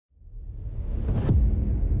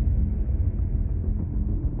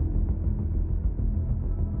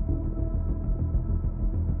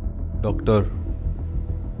Doctor,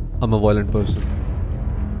 I'm a violent person.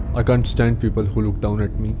 I can't stand people who look down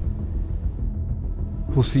at me,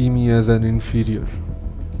 who see me as an inferior,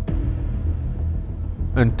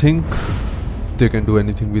 and think they can do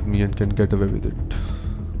anything with me and can get away with it.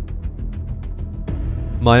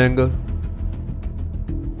 My anger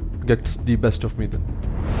gets the best of me then.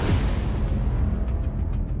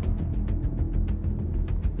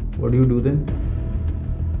 What do you do then?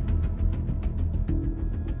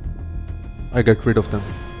 I get rid of them.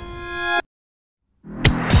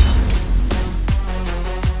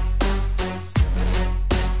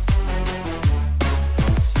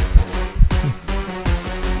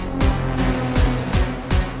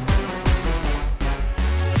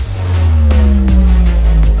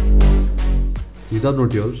 These are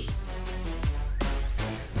not yours.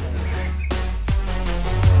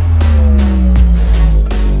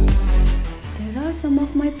 There are some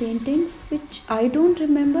of my paintings which I don't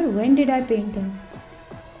remember when did I paint them.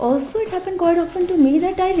 Also, it happened quite often to me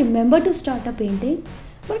that I remember to start a painting,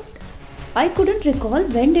 but I couldn't recall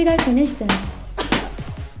when did I finish them.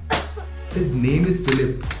 His name is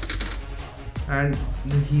Phillip and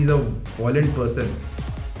he's a violent person.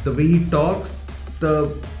 The way he talks,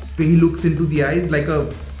 the way he looks into the eyes like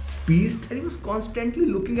a beast, and he was constantly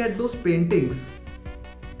looking at those paintings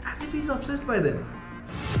as if he's obsessed by them.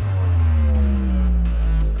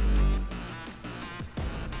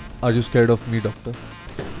 Are you scared of me, Doctor?